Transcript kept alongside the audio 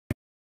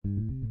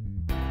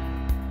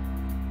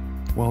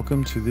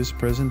Welcome to this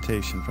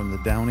presentation from the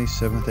Downey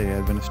Seventh-day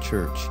Adventist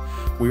Church.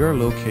 We are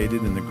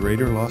located in the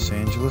greater Los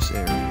Angeles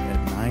area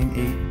at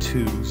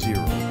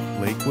 9820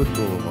 Lakewood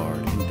Boulevard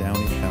in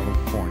Downey,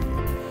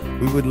 California.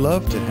 We would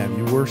love to have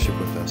you worship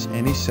with us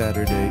any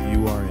Saturday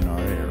you are in our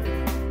area.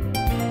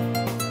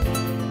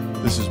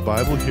 This is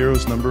Bible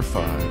Heroes number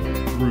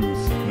 5,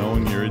 Ruth,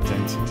 Knowing Your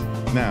Identity.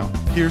 Now,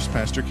 here's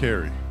Pastor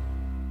Carey.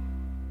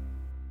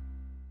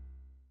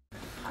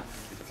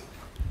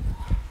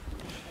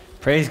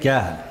 Praise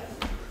God.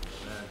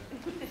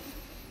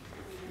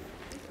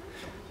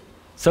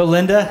 So,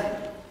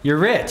 Linda, you're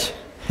rich.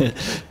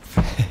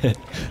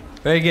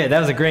 Very good.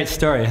 That was a great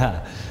story, huh?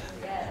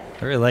 I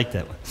really like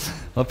that one.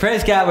 Well,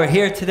 praise God, we're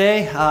here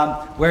today.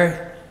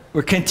 We're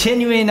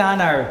continuing on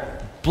our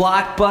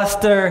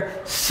blockbuster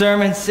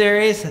sermon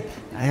series.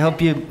 I hope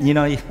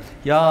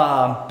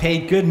y'all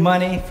paid good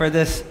money for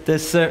this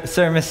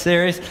sermon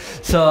series.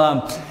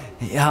 So,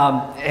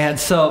 and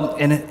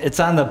it's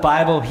on the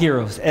Bible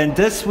heroes. And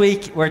this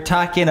week we're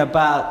talking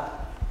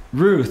about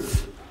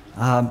Ruth,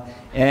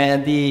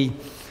 and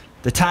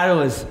the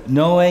title is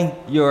Knowing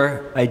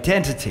Your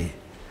Identity.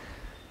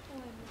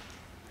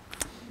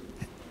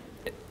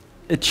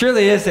 It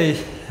truly is a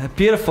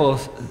beautiful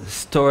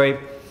story.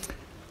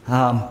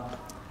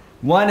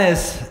 One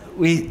is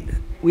we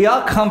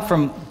all come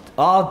from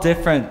all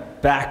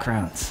different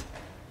backgrounds,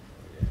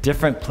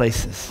 different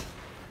places.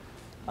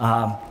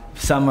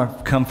 Some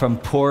come from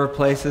poorer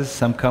places,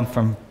 some come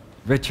from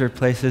richer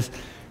places.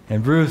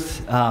 And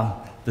Ruth,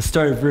 the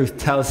story of Ruth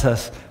tells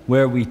us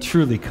where we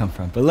truly come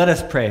from. But let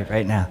us pray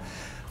right now.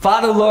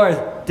 Father, Lord,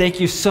 thank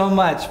you so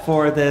much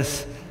for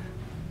this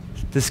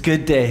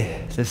good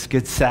day, this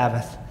good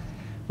Sabbath.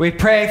 We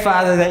pray,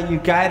 Father, that you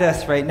guide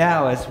us right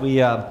now as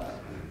we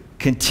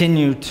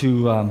continue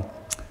to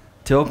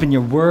open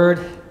your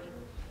word,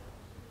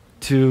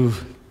 to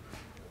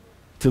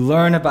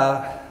learn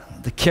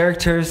about the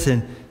characters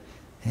in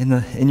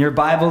your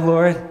Bible,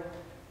 Lord.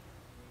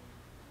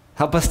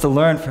 Help us to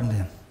learn from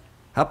them.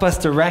 Help us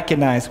to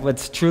recognize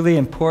what's truly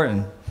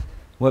important,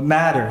 what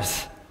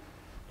matters.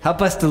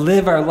 Help us to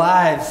live our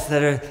lives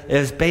that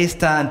is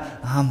based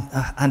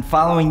on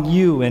following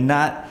you and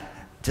not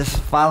just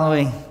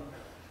following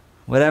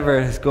whatever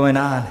is going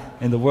on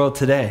in the world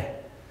today.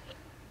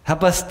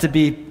 Help us to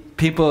be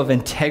people of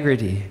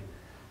integrity,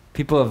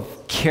 people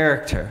of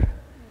character,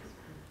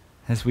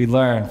 as we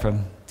learn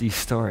from these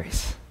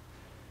stories.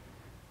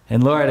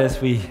 And Lord, as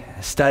we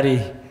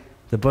study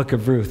the book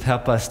of Ruth,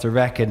 help us to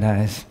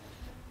recognize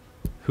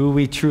who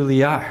we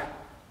truly are.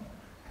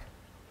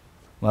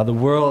 While the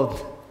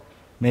world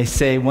may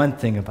say one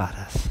thing about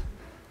us,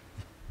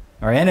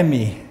 our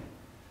enemy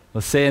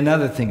will say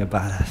another thing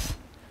about us,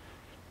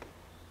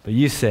 but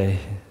you say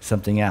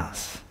something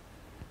else.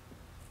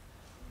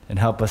 And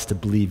help us to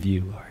believe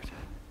you, Lord.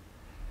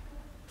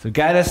 So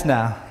guide us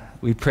now.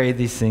 We pray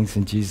these things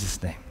in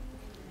Jesus' name.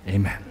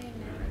 Amen.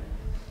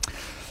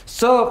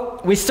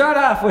 So we start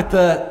off with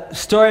the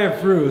story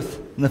of Ruth,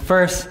 and the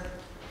first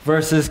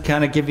verses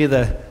kind of give you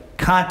the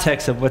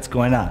context of what's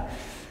going on.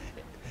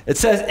 It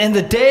says, in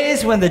the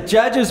days when the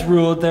judges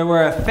ruled, there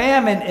were a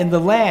famine in the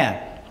land.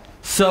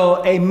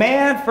 So a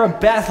man from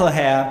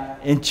Bethlehem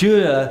in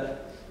Judah,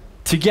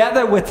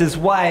 together with his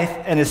wife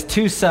and his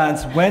 2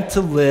 sons, went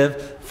to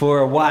live for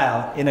a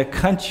while in a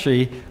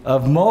country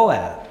of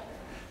Moab.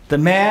 The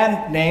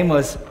man's name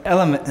was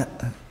Elimelech.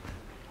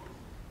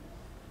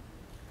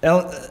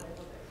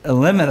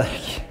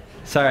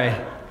 Sorry.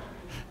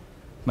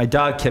 My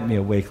dog kept me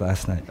awake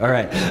last night. All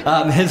right.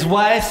 His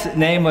wife's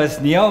name was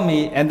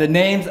Naomi, and the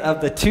names of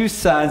the 2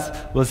 sons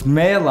was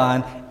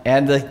Mahlon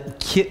and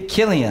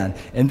Chilion,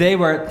 and they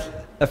were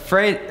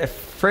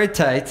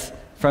Ephrathites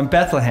from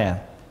Bethlehem.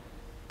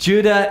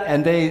 Judah,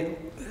 and they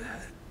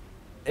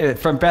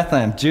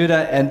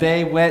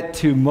went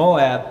to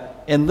Moab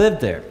and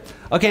lived there.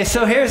 Okay,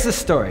 so here's the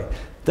story.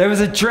 There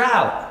was a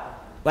drought,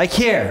 like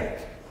here,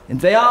 and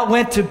they all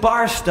went to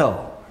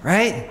Barstow,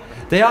 right?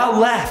 They all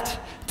left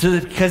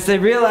because they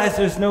realized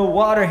there's no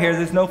water here,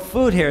 there's no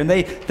food here, and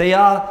they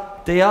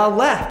all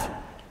left.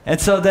 And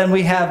so then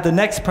we have the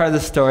next part of the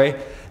story.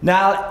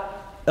 Now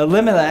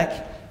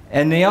Elimelech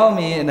and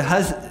Naomi and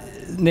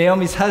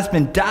Naomi's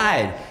husband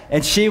died,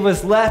 and she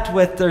was left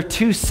with their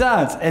 2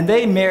 sons, and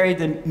they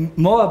married a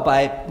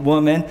Moabite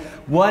woman,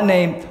 one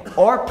named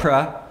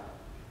Orpah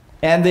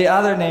and the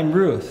other named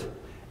Ruth.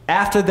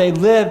 After they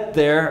lived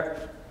there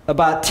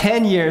about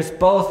 10 years,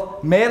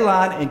 both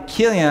Mahlon and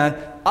Chilion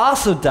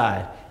also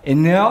died,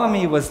 and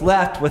Naomi was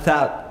left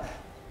without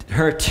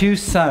her 2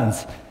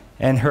 sons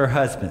and her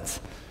husbands.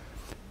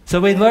 So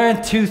we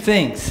learned 2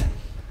 things.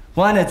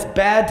 One, it's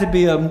bad to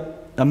be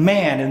a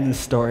man in this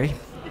story.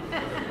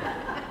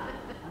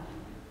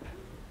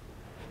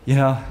 You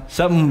know,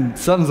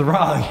 something's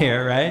wrong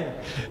here, right?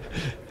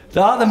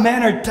 So all the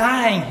men are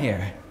dying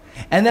here.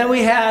 And then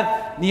we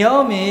have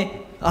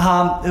Naomi,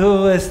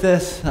 who is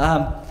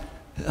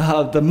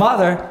the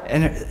mother,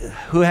 and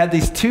who had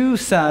these 2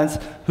 sons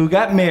who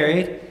got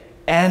married,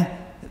 and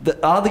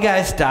all the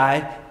guys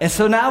died. And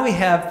so now we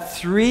have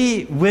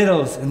 3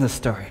 widows in the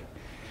story.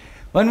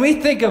 When we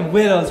think of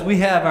widows, we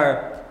have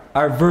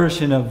our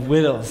version of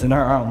widows in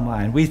our own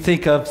mind. We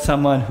think of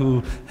someone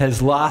who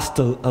has lost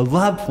a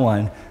loved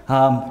one,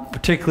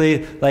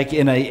 particularly like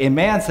in a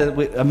man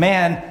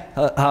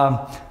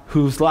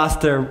who's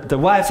lost their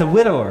wife's a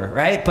widower,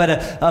 right?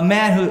 But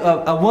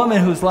a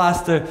woman who's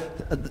lost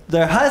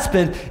their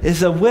husband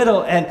is a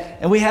widow,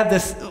 and we have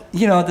this,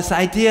 this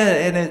idea,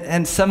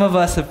 and some of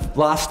us have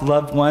lost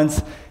loved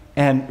ones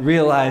and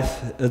realize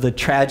the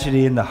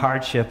tragedy and the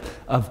hardship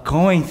of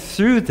going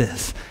through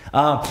this.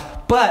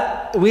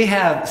 But we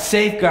have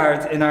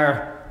safeguards in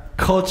our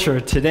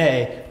culture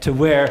today to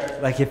where,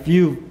 like, if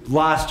you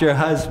lost your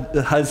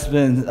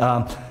husband,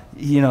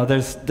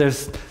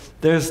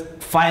 there's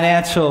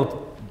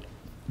financial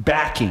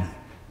backing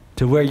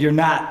to where you're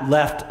not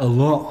left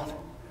alone.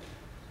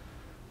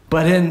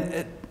 But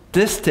in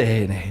this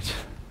day and age,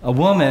 a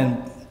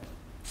woman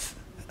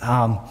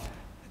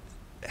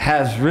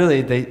has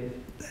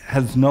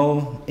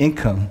no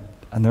income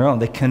on their own.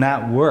 They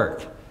cannot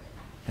work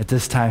at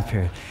this time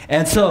period.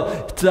 And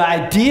so the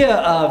idea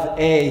of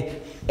this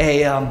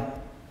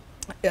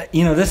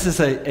is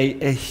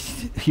a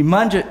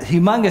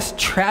humongous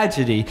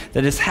tragedy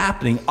that is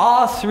happening.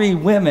 All three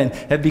women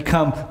have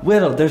become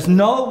widowed. There's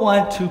no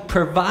one to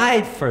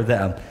provide for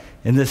them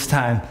in this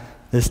time,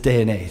 this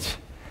day and age.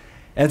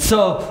 And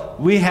so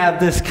we have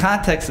this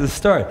context of the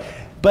story.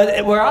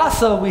 But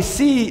we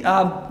see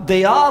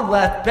they all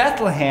left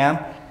Bethlehem,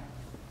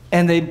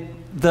 and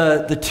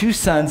the two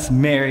sons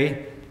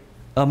marry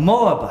a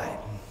Moabite.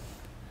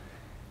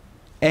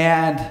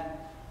 And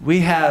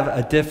we have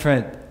a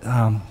different,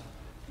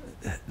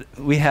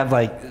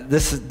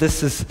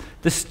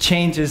 this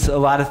changes a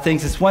lot of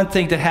things. It's one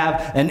thing to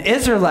have an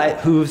Israelite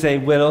who's a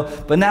widow,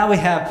 but now we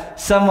have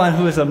someone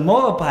who is a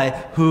Moabite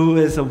who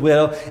is a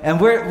widow, and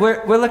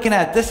we're looking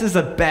at this is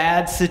a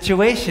bad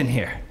situation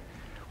here,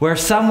 where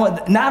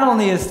someone, not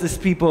only is this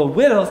people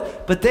widows,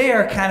 but they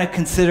are kind of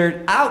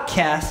considered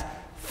outcasts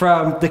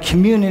from the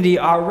community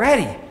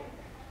already.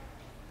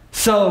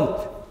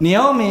 So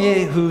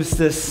Naomi, who's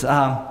this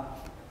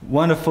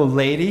wonderful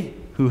lady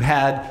who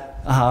had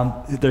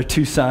their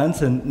two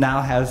sons and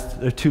now has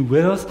their two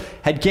widows,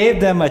 had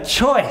gave them a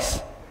choice.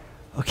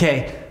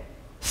 Okay,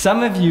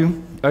 some of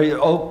you, or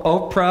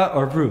Oprah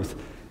or Ruth,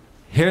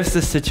 here's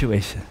the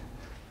situation.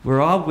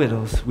 We're all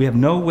widows. We have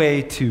no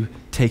way to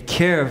take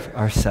care of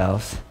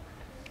ourselves.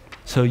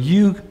 So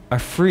you are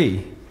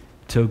free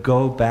to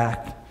go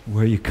back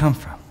where you come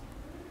from.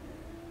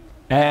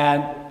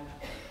 And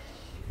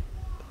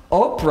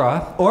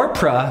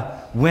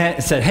Oprah went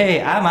and said,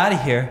 hey, I'm out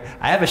of here.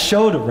 I have a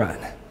show to run,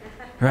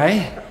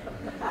 right?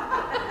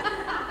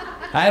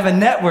 I have a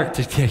network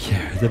to take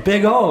care of, the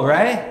big O,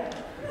 right?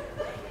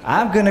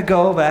 I'm going to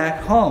go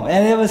back home.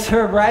 And it was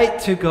her right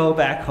to go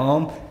back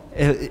home.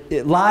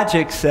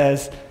 Logic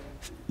says,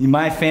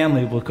 my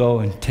family will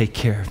go and take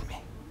care of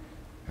me,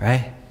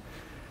 right?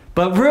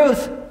 But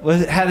Ruth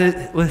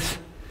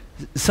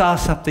saw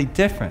something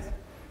different.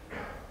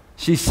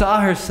 She saw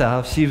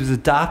herself, she was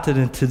adopted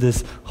into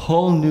this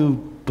whole new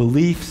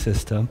belief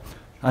system,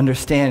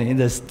 understanding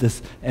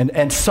this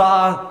and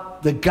saw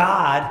the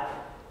God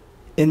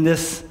in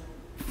this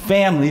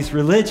family's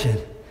religion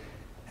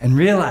and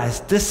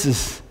realized this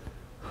is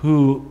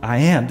who I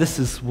am. This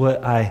is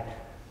what I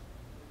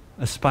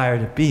aspire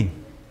to be.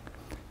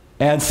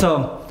 And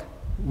so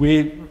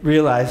we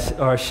realize,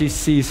 or she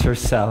sees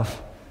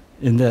herself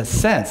in this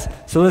sense.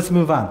 So let's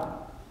move on.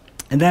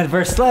 And then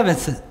verse 11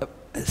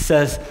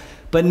 says,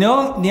 but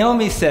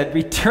Naomi said,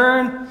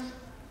 return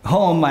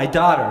home, my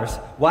daughters.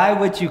 Why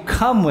would you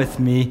come with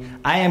me?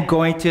 I am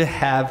going to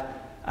have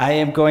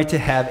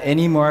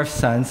any more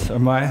sons or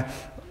more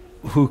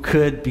who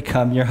could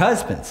become your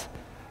husbands.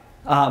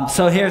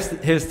 So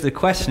here's the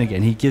question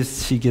again. She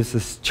gives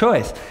this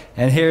choice,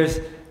 and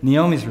here's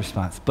Naomi's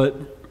response.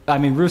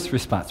 Ruth's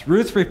response.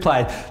 Ruth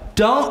replied,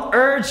 don't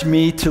urge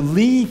me to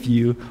leave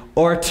you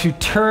or to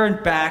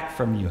turn back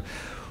from you.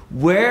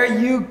 Where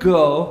you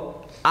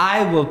go,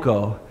 I will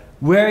go.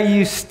 Where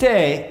you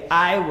stay,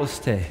 I will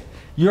stay.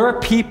 Your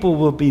people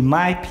will be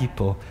my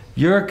people.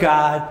 Your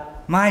God,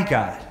 my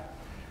God.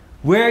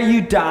 Where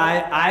you die,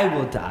 I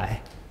will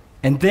die.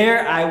 And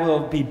there I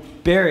will be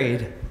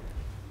buried.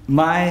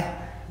 May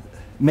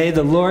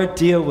the Lord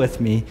deal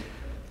with me,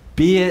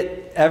 be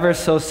it ever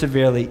so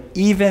severely,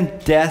 even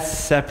if death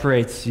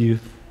separates you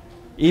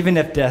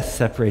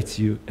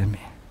and me.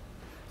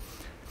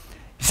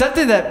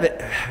 Something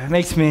that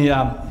reminds me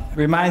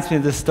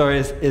of this story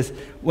is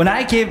when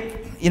I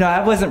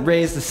wasn't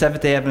raised a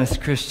Seventh-day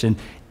Adventist Christian,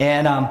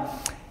 and I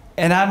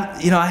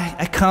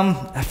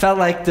felt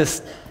like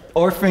this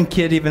orphan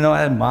kid, even though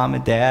I had mom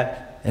and dad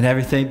and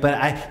everything, but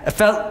I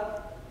felt,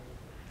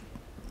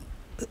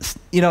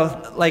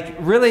 like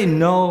really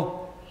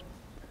no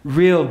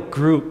real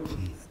group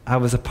I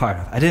was a part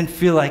of. I didn't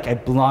feel like I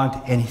belonged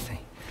to anything.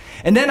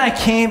 And then I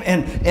came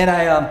and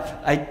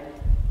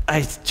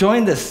I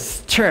joined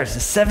this church, the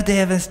Seventh-day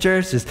Adventist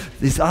church.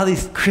 There's all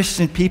these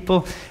Christian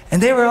people,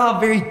 and they were all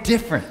very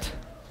different.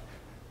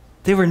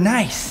 They were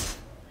nice,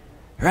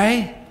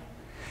 right?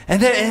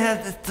 And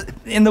there,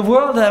 in the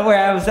world where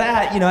I was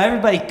at,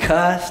 everybody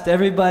cussed,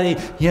 everybody,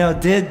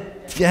 did,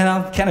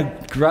 kind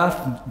of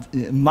gruff,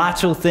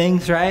 macho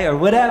things, right? Or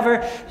whatever.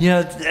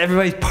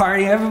 Everybody's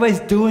partying, everybody's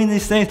doing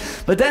these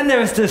things. But then there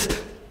was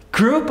this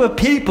group of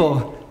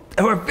people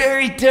that were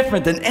very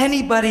different than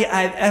anybody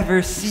I've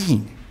ever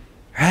seen,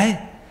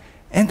 right?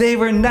 And they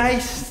were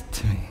nice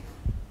to me.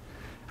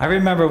 I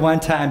remember one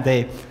time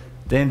they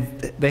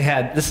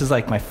had, this is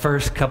like my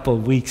first couple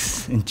of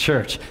weeks in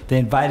church,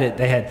 they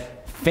had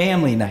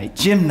family night,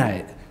 gym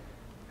night,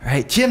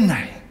 right? Gym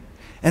night.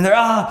 And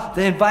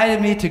they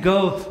invited me to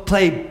go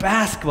play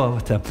basketball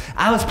with them.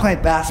 I was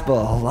playing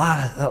basketball a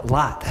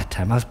lot that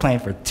time. I was playing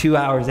for 2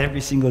 hours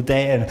every single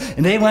day,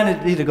 and they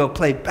wanted me to go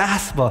play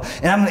basketball.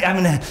 And I'm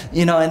gonna,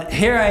 and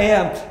here I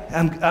am.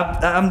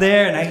 I'm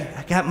there, and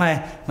I got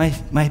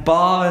my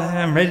ball, and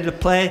I'm ready to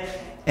play.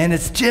 And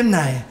it's gym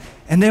night,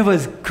 and there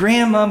was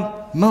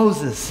Grandma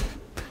Moses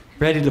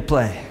ready to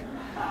play,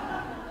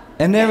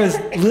 and there was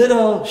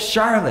little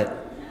Charlotte,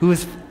 who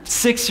was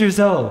 6 years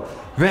old,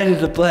 ready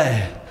to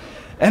play.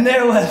 And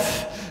there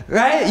was,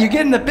 right? You're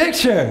getting the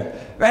picture,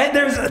 right?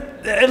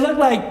 It looked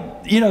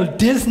like,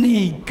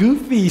 Disney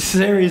Goofy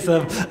series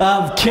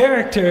of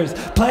characters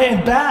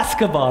playing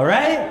basketball,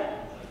 right?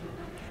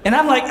 And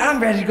I'm like,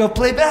 I'm ready to go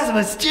play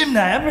basketball. It's gym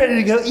night. I'm ready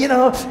to go,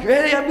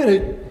 ready.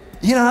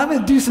 I'm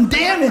gonna do some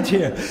damage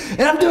here.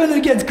 And I'm doing it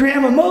against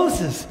Grandma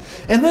Moses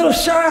and little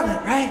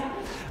Charlotte, right?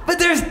 But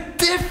there's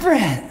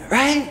different,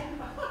 right?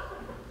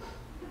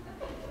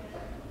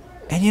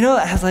 And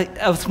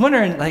I was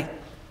wondering,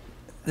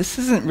 this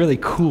isn't really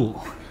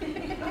cool,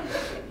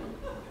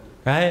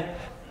 right?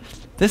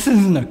 This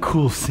isn't a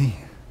cool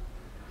scene,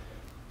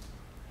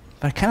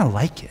 but I kind of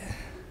like it.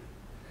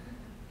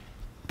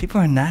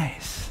 People are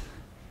nice.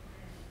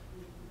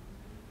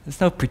 There's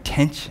no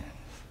pretension.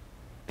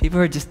 People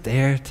are just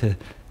there to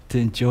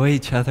enjoy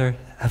each other,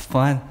 have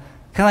fun.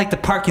 Kind of like the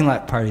parking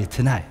lot party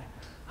tonight.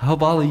 I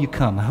hope all of you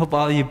come. I hope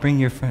all of you bring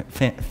your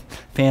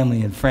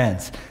family and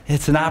friends.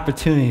 It's an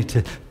opportunity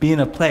to be in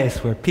a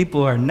place where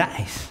people are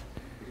nice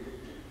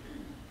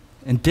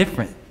and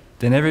different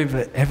than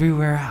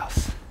everywhere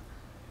else,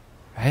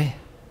 right?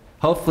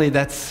 Hopefully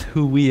that's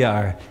who we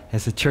are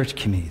as a church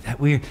community,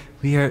 that we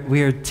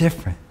are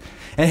different.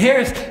 And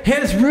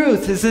here's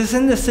Ruth, is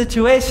in this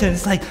situation.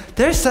 It's like,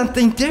 there's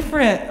something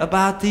different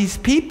about these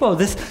people.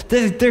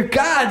 Their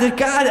God,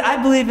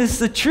 I believe, is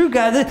the true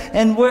God,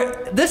 and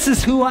this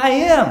is who I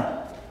am.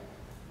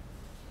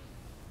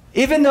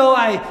 Even though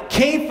I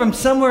came from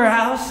somewhere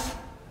else,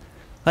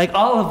 like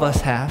all of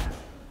us have,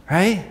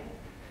 right?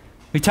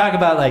 We talk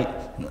about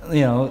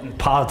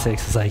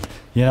politics, it's like,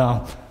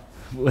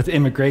 with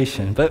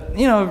immigration. But,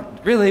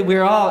 really,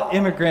 we're all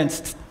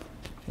immigrants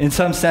in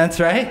some sense,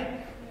 right?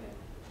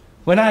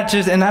 We're not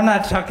just, and I'm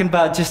not talking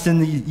about just in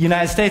the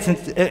United States,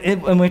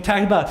 and we're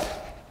talking about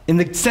in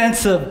the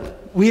sense of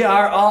we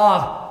are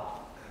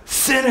all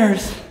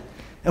sinners,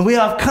 and we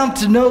all come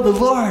to know the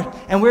Lord,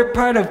 and we're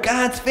part of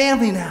God's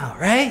family now,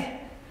 right?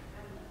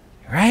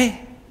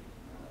 Right?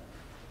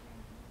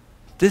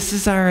 This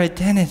is our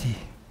identity.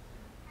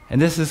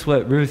 And this is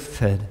what Ruth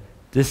said.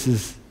 This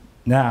is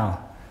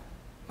now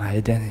my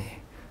identity.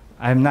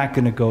 I'm not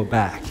going to go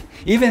back.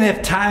 Even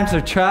if times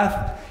are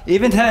tough,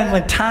 even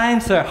when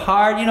times are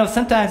hard,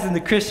 sometimes in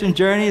the Christian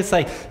journey, it's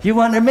like, you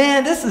wonder,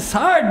 man, this is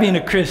hard being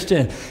a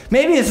Christian.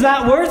 Maybe it's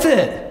not worth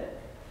it.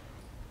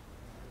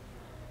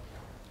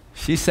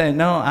 She said,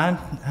 no,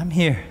 I'm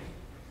here.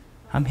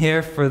 I'm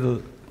here for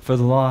the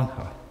long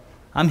haul.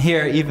 I'm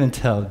here even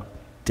till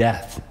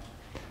death,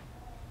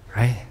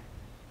 right?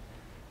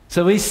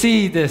 So we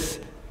see this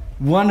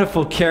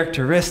wonderful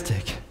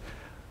characteristic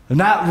of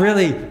not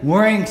really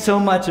worrying so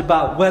much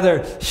about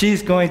whether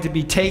she's going to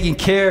be taken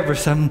care of or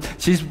something.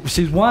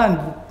 She's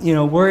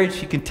worried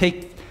she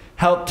can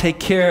help take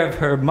care of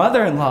her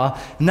mother-in-law.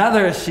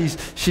 Another,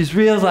 she's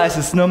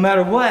realizes no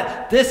matter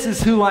what, this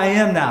is who I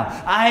am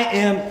now. I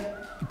am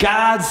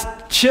God's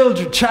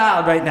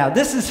child right now.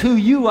 This is who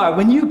you are.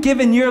 When you've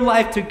given your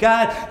life to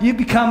God, you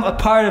become a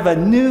part of a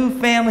new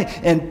family,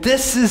 and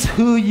this is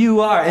who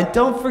you are. And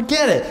don't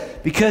forget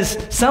it, because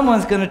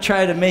someone's going to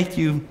try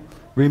to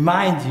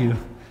remind you,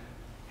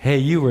 hey,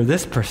 you were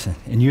this person,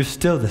 and you're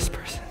still this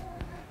person,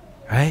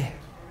 right?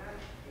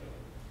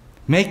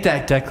 Make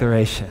that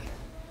declaration,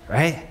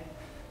 right?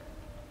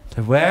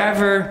 So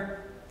wherever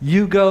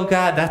you go,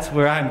 God, that's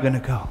where I'm going to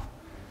go.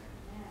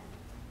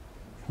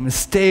 I'm going to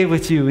stay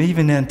with you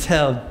even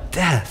until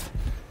death,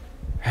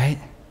 right?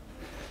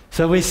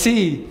 So we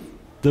see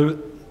the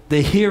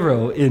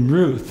hero in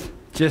Ruth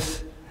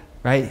just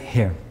right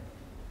here.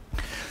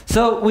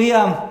 So we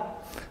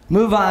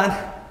move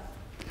on.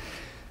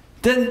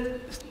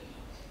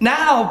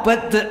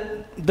 But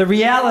the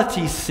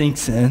reality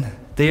sinks in.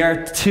 They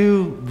are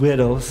two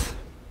widows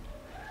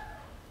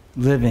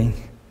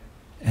living,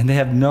 and they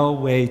have no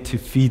way to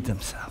feed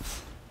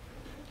themselves,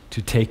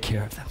 to take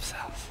care of themselves.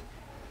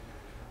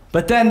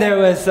 But then there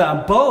was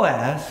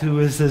Boaz, who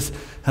was this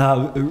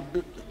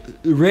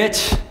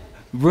rich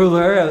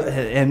ruler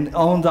and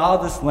owned all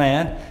this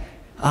land,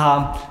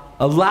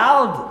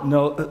 allowed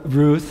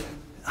Ruth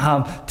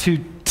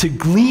to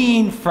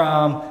glean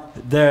from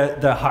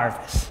the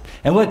harvest.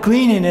 And what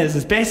gleaning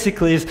is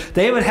basically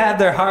they would have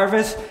their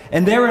harvest,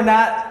 and during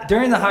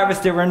the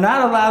harvest, they were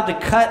not allowed to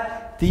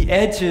cut the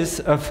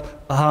edges of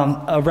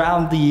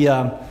around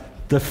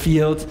the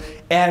fields,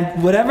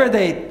 and whatever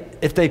they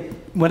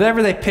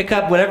pick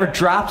up, whatever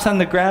drops on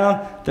the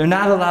ground, they're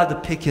not allowed to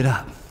pick it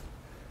up.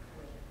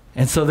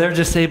 And so they're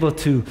just able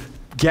to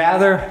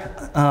gather.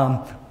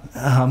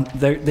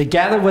 They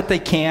gather what they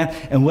can,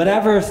 and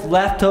whatever is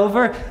left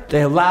over,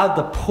 they allowed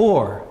the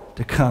poor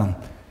to come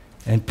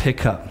and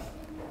pick up.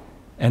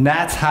 And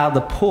that's how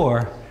the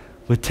poor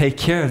would take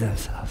care of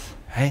themselves,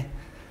 right?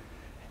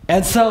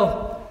 And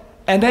so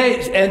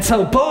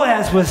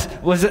Boaz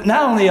was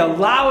not only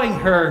allowing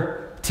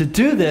her to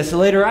do this.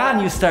 Later on,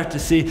 you start to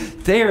see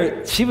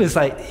he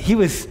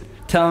was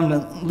telling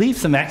them to leave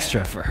some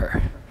extra for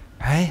her,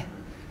 right?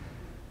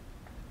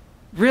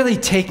 Really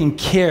taking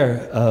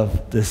care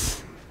of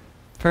this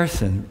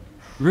person,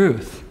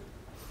 Ruth.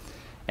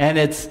 And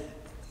it's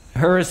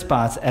her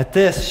response. At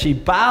this, she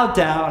bowed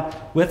down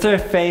with her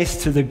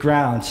face to the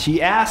ground.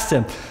 She asked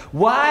him,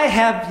 "Why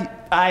have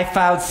I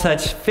found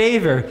such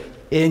favor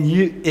in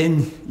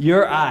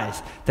your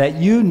eyes that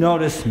you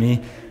notice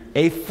me,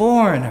 a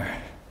foreigner?"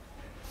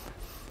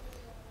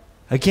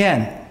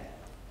 Again,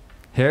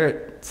 here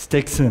it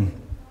sticks in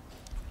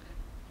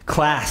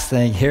class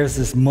thing. Here's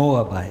this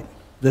Moabite,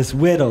 this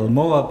widow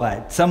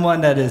Moabite,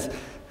 someone that is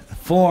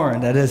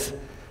foreign, that is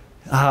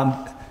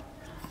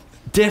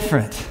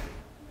different.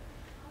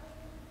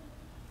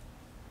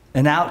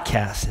 An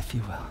outcast, if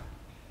you will.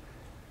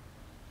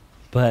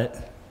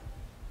 But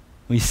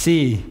we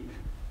see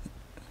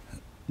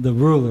the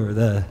ruler,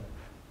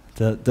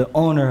 the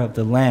owner of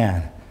the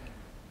land,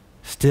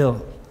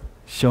 still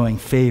showing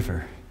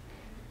favor,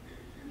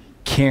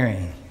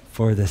 caring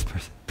for this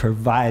person,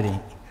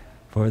 providing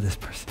for this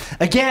person.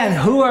 Again,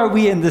 who are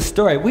we in this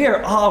story? We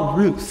are all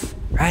Ruth,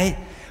 right?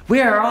 We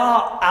are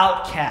all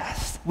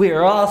outcasts. We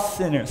are all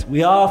sinners.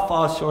 We all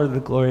fall short of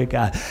the glory of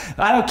God.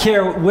 I don't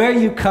care where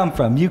you come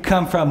from. You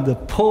come from the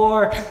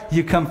poor.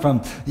 You come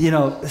from,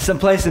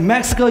 someplace in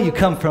Mexico. You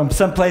come from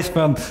someplace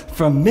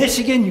from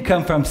Michigan. You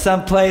come from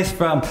someplace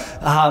from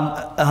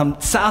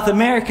South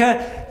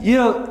America.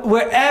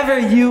 Wherever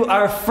you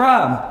are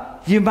from,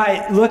 you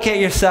might look at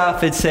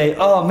yourself and say,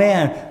 "Oh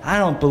man, I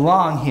don't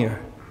belong here."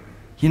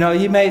 You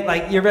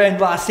may, you're in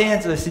Los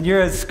Angeles and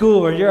you're at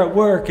school or you're at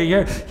work or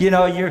you're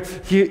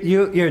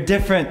a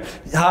different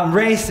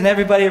race than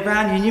everybody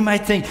around you, and you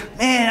might think,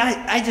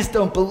 "Man, I just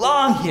don't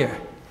belong here,"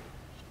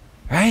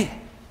 right?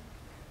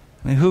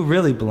 I mean, who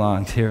really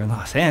belongs here in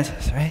Los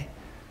Angeles, right?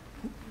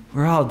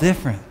 We're all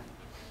different.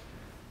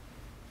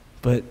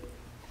 But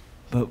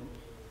the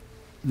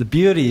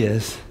beauty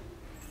is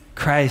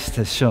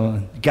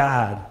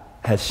God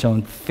has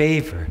shown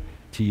favor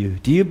to you.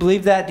 Do you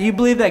believe that? Do you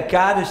believe that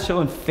God has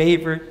shown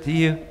favor to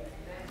you?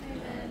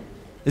 Amen.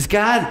 Is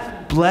God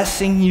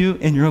blessing you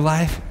in your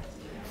life?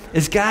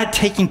 Is God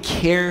taking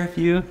care of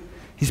you?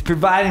 He's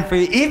providing for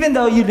you. Even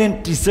though you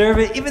didn't deserve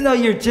it, even though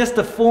you're just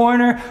a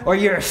foreigner or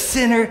you're a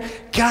sinner,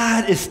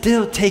 God is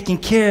still taking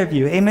care of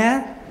you.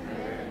 Amen?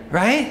 Amen.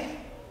 Right?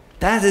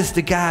 That is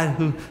the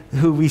God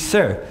who we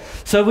serve.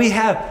 So we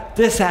have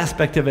this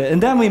aspect of it.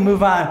 And then we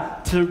move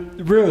on to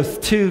Ruth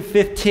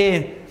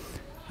 2:15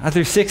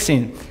 through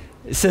 16.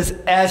 It says,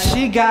 "As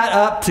she got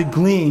up to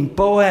glean,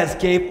 Boaz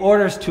gave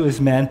orders to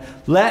his men,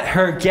 'Let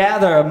her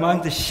gather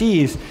among the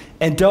sheaves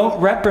and don't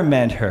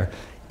reprimand her.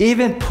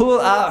 Even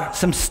pull out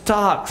some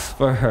stalks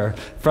for her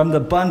from the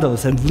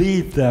bundles and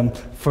leave them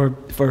for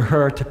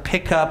her to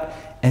pick up,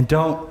 and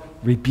don't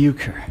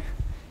rebuke her.'"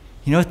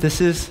 You know what this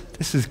is?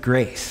 This is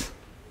grace.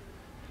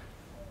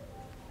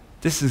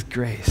 This is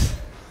grace,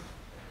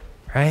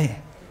 right?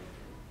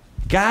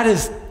 God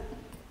is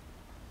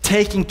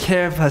taking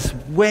care of us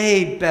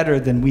way better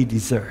than we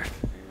deserve,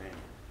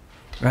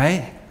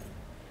 right?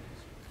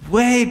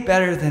 Way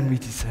better than we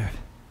deserve.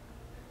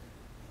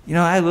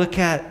 I look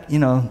at,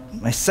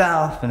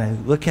 myself, and I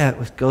look at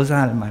what goes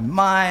on in my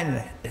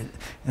mind,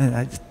 and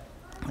I just,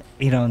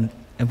 and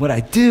what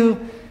I do,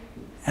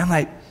 and I'm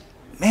like,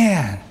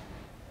 man,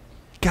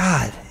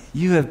 God,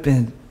 you have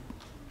been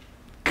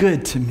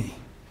good to me,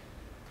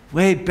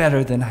 way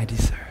better than I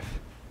deserve,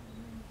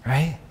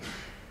 right?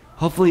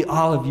 Hopefully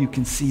all of you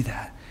can see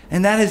that.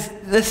 And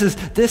this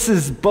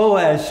is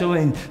Boaz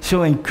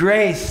showing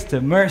grace to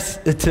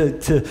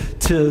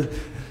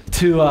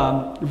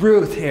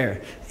Ruth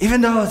here.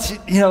 Even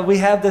though we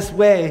have this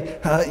way,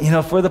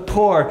 for the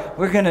poor,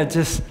 we're gonna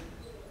just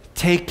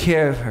take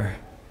care of her,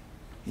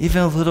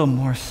 even a little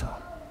more so.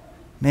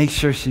 Make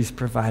sure she's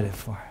provided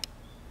for.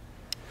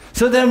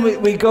 So then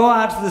we go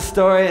on to the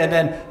story, and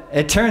then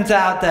it turns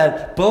out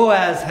that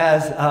Boaz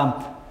has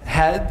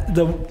had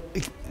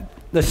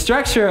the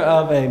structure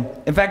of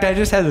in fact, I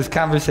just had this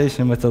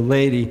conversation with a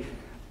lady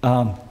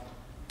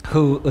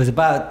who was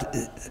about,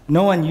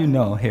 no one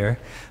here,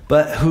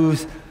 but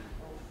whose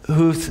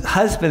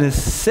husband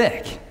is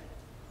sick,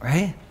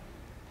 right?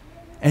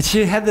 And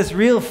she had this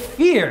real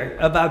fear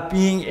about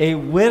being a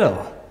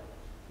widow,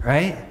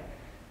 right?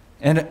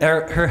 And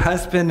her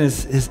husband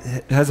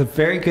has a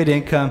very good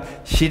income.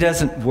 She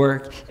doesn't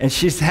work, and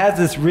she has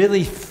this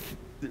really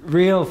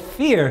real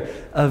fear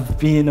of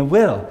being a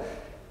widow.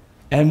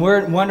 And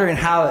we're wondering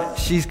how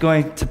she's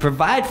going to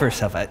provide for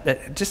herself. I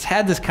just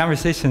had this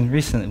conversation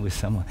recently with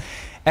someone.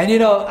 And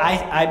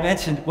I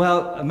mentioned,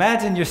 well,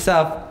 imagine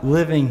yourself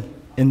living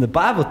in the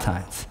Bible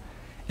times.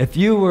 If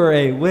you were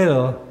a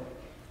widow,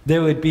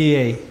 there would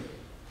be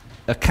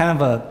a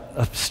kind of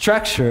a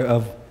structure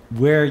of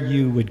where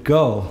you would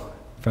go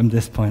from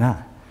this point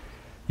on.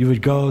 You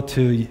would go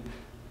to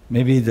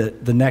maybe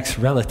the next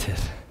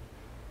relative.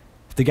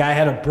 If the guy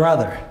had a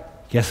brother,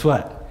 guess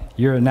what?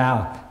 You're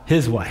now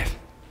his wife,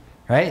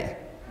 right?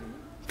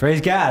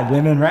 Praise God,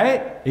 women,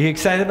 right? Are you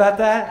excited about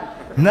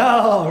that?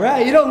 No,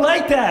 right? You don't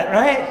like that,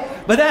 right?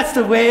 But that's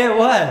the way it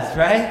was,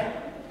 right?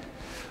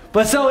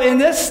 But so in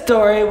this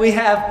story, we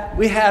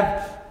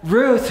have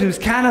Ruth, who's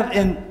kind of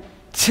in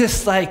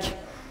just like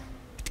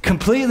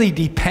completely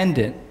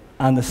dependent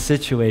on the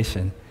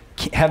situation,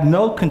 have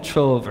no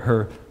control over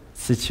her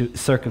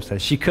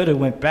circumstance. She could have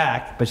went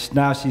back, but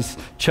now she's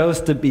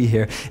chose to be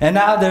here. And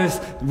now there's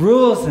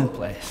rules in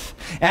place.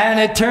 And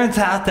it turns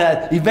out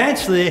that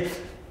eventually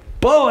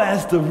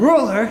Boaz, the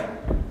ruler,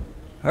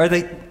 or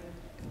the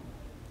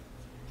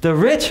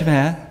rich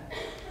man,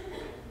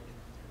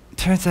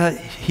 turns out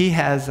he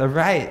has a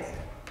right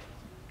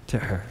to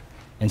her.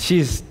 And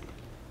she's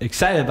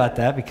excited about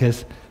that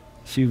because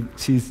she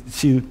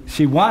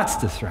wants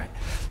this right.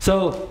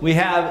 So we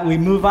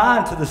move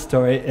on to the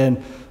story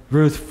in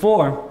Ruth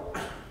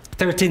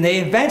 4:13. They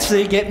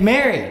eventually get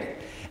married.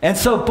 And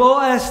so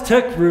Boaz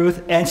took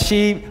Ruth, and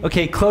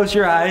close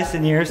your eyes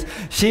and ears.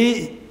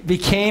 She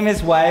became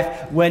his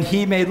wife when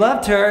he made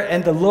love to her,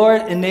 and the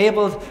Lord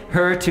enabled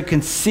her to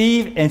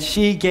conceive, and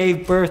she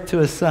gave birth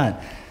to a son.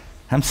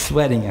 I'm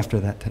sweating after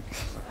that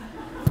text.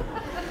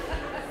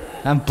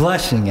 I'm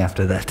blushing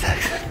after that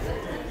text.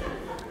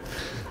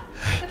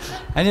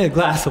 I need a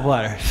glass of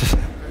water.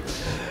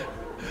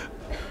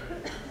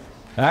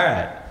 All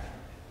right.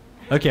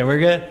 Okay, we're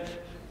good?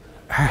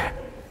 All right.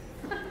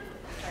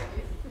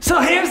 So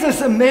here's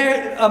this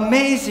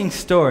amazing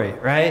story,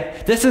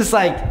 right? This is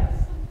like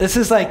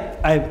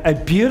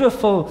a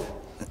beautiful,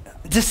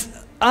 just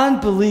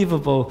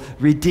unbelievable,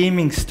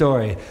 redeeming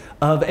story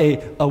of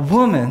a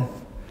woman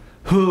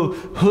who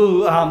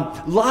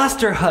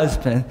lost her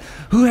husband,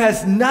 who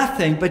has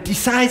nothing, but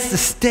decides to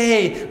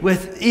stay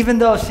with, even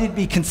though she'd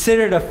be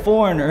considered a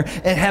foreigner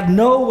and have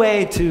no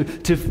way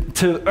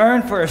to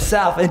earn for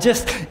herself, and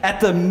just at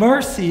the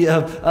mercy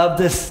of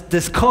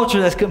this culture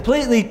that's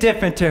completely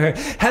different to her,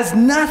 has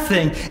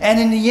nothing, and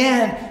in the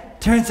end,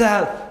 turns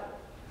out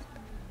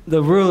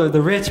the ruler,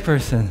 the rich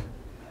person,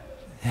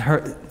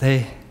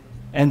 she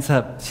ends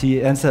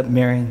up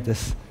marrying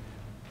this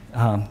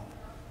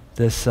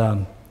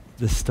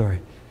story.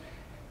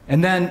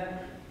 And then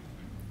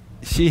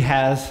she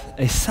has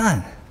a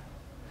son.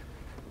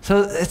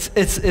 So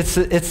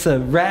it's a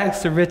rags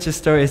to riches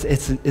story.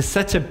 It's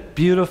such a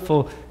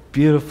beautiful,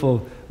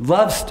 beautiful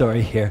love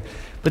story here.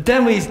 But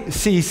then we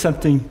see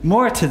something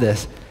more to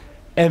this.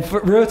 And for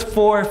Ruth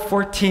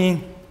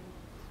 4:14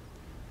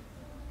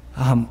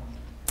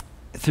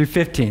 through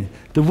 15.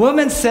 The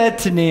woman said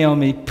to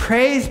Naomi,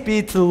 "Praise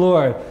be to the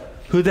Lord,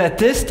 who that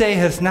this day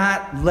has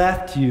not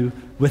left you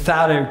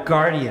without a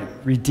guardian,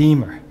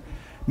 redeemer.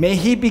 May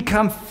he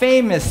become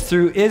famous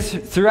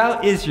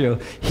throughout Israel.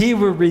 He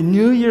will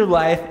renew your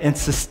life and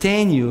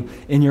sustain you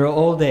in your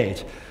old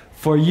age.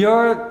 For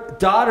your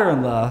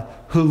daughter-in-law,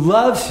 who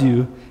loves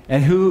you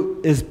and who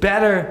is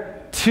better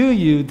to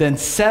you than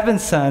 7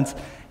 sons,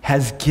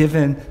 has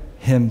given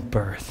him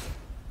birth."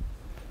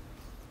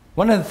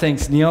 One of the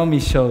things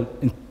Naomi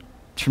showed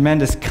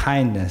tremendous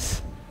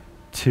kindness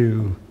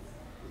to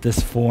this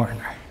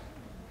foreigner,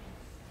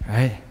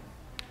 right?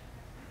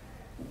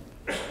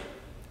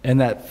 And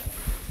that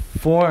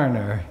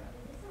foreigner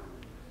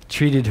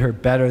treated her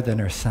better than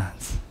her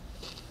sons.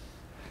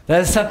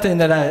 That is something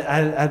that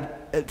I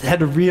had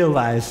to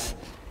realize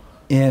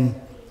when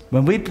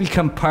we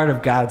become part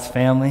of God's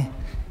family.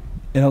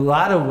 In a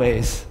lot of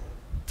ways,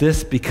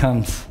 this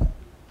becomes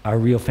our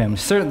real family.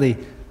 Certainly,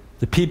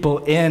 the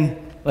people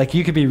like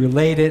you could be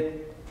related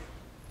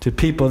to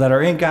people that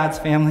are in God's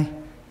family,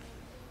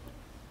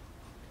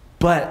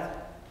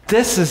 but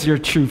this is your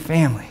true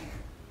family,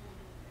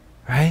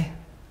 right?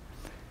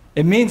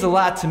 It means a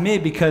lot to me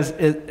because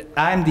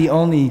I'm the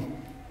only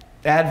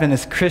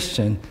Adventist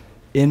Christian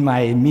in my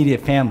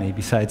immediate family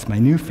besides my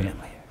new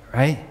family,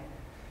 right?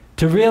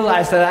 To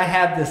realize that I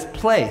have this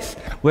place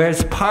where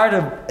it's a part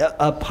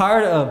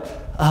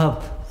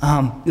of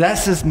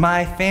this is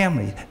my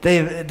family.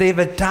 They've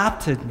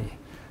adopted me.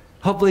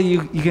 Hopefully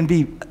you can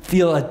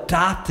feel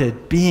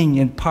adopted being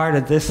in part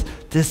of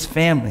this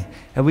family.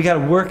 And we got to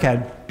work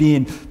at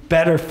being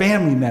better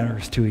family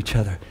members to each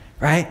other,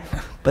 right?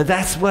 But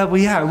that's what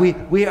we are.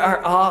 We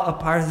are all a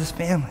part of this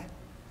family.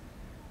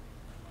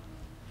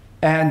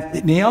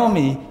 And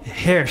Naomi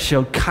here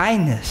showed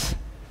kindness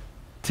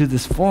to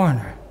this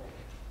foreigner,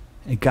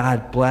 and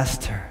God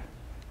blessed her.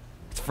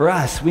 for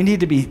us. We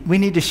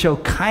need to show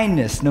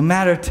kindness no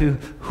matter to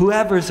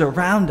whoever's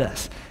around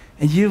us.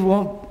 And you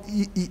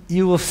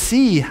will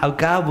see how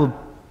God will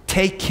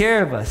take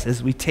care of us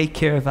as we take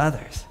care of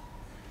others.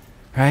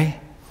 Right?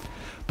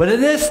 But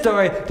in this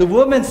story, the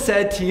woman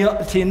said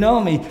to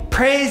Naomi,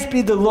 "Praise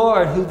be the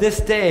Lord who this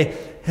day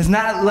has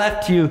not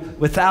left you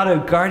without a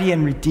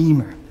guardian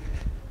redeemer."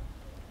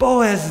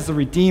 Boaz is a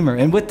redeemer.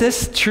 And what this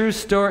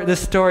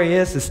story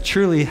is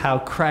truly how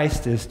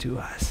Christ is to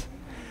us.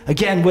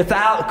 Again,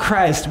 without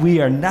Christ, we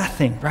are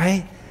nothing,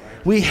 right?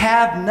 We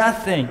have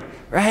nothing,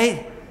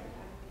 right?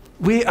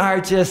 We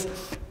are just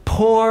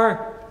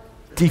poor,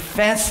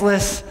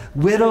 defenseless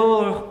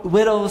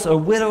widows or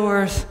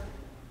widowers,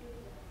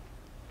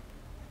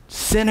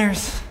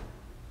 sinners.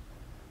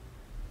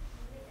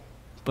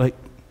 But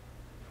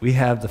we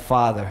have the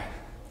Father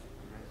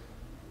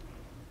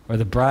or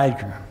the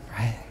bridegroom,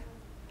 right?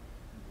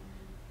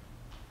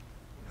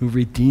 Who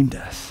redeemed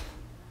us,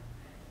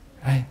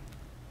 right?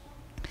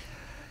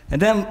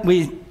 And then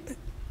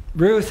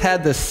Ruth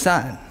had this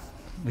son,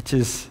 which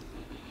is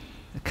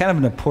kind of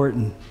an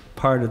important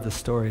part of the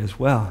story as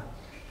well.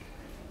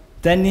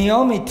 Then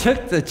Naomi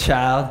took the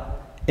child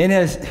in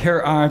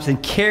her arms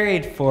and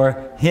carried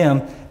for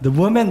him. The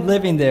woman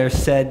living there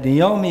said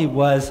Naomi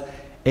was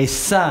a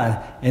son,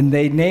 and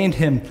they named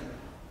him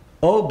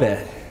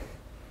Obed,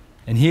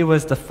 and he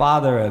was the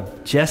father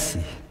of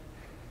Jesse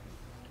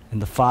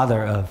and the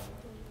father of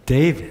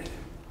David.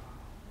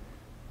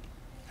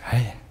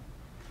 Right?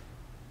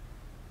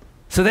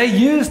 So they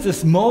used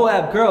this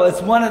Moab girl.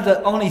 It's one of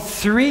the only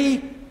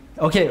three.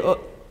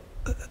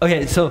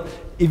 Okay, so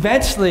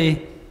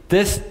eventually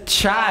this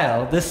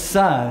child, this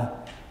son,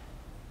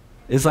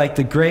 is like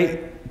the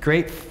great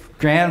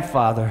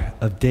grandfather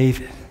of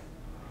David.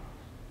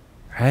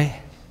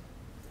 Right?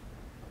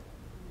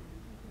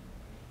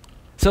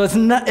 So it's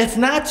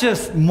not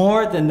just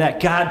more than that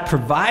God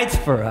provides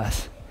for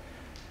us.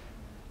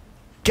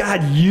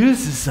 God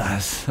uses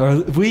us,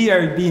 or we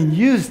are being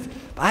used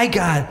by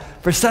God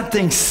for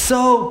something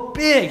so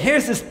big.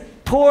 Here's this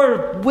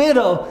poor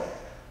widow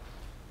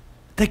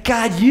that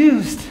God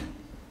used.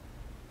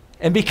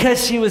 And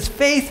because she was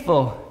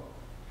faithful,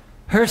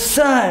 her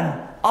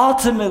son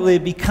ultimately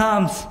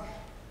becomes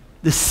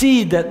the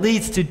seed that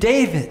leads to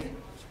David,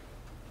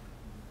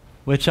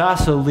 which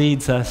also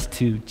leads us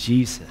to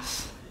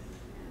Jesus.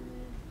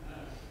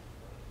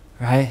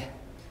 Right?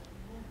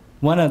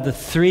 One of the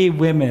three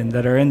women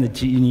that are in the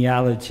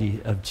genealogy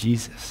of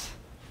Jesus.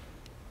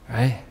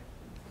 Right?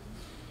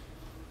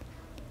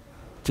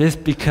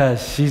 Just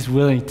because she's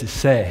willing to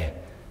say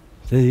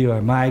that you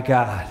are my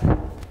God,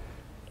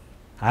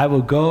 I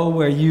will go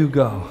where you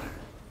go.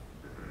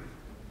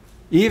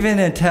 Even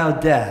until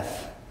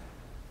death,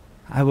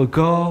 I will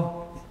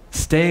go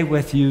stay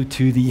with you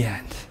to the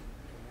end.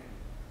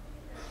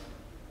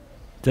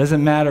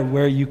 Doesn't matter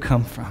where you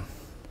come from,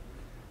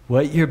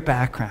 what your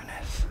background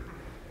is,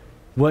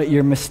 what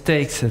your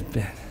mistakes have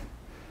been,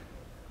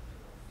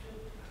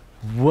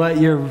 what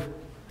your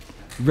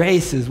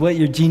race is, what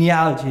your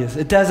genealogy is.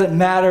 It doesn't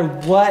matter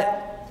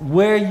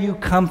where you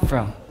come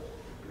from.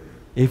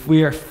 If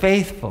we are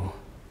faithful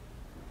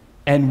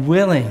and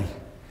willing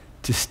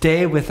to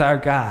stay with our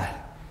God,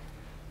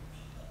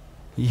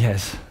 He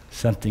has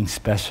something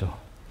special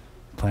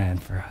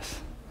planned for us.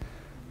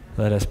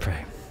 Let us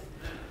pray.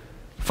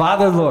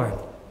 Father, Lord,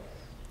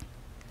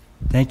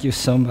 thank you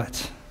so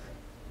much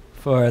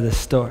for this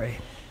story.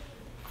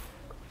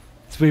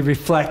 As we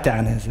reflect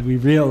on it, we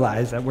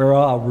realize that we're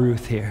all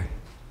Ruth here.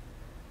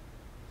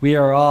 We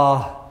are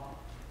all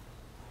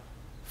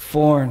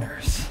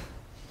foreigners,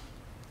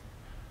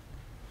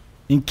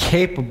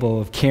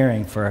 incapable of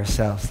caring for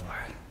ourselves,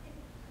 Lord.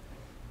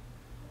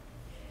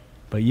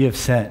 But you have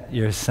sent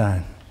your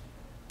Son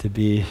to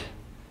be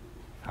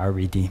our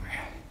Redeemer,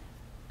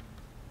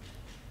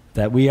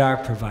 that we are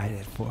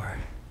provided for,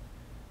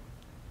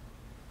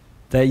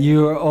 that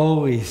you are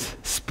always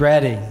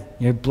spreading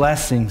your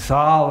blessings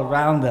all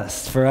around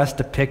us for us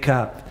to pick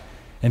up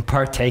and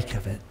partake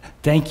of it.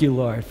 Thank you,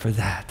 Lord, for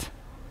that,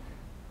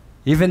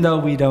 even though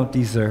we don't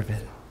deserve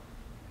it.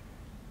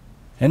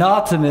 And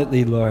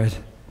ultimately, Lord,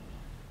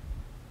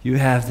 you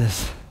have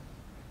this,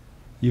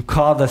 you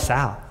called us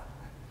out.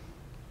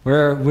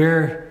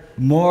 We're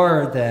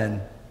more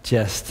than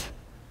just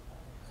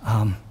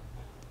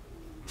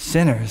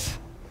sinners.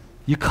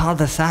 You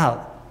called us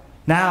out.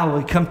 Now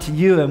we come to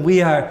you, and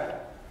we are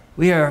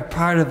a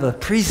part of the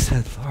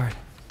priesthood, Lord.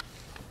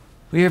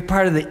 We are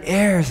part of the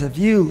heirs of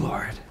you,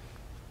 Lord.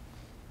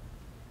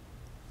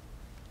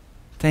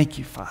 Thank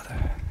you,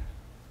 Father.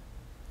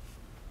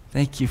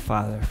 Thank you,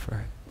 Father,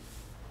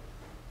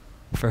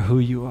 for who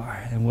you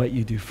are and what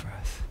you do for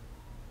us.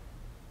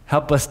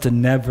 Help us to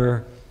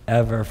never,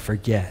 ever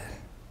forget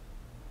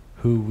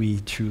who we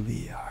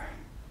truly are.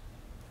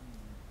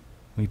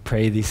 We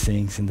pray these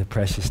things in the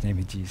precious name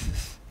of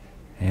Jesus.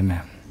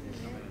 Amen.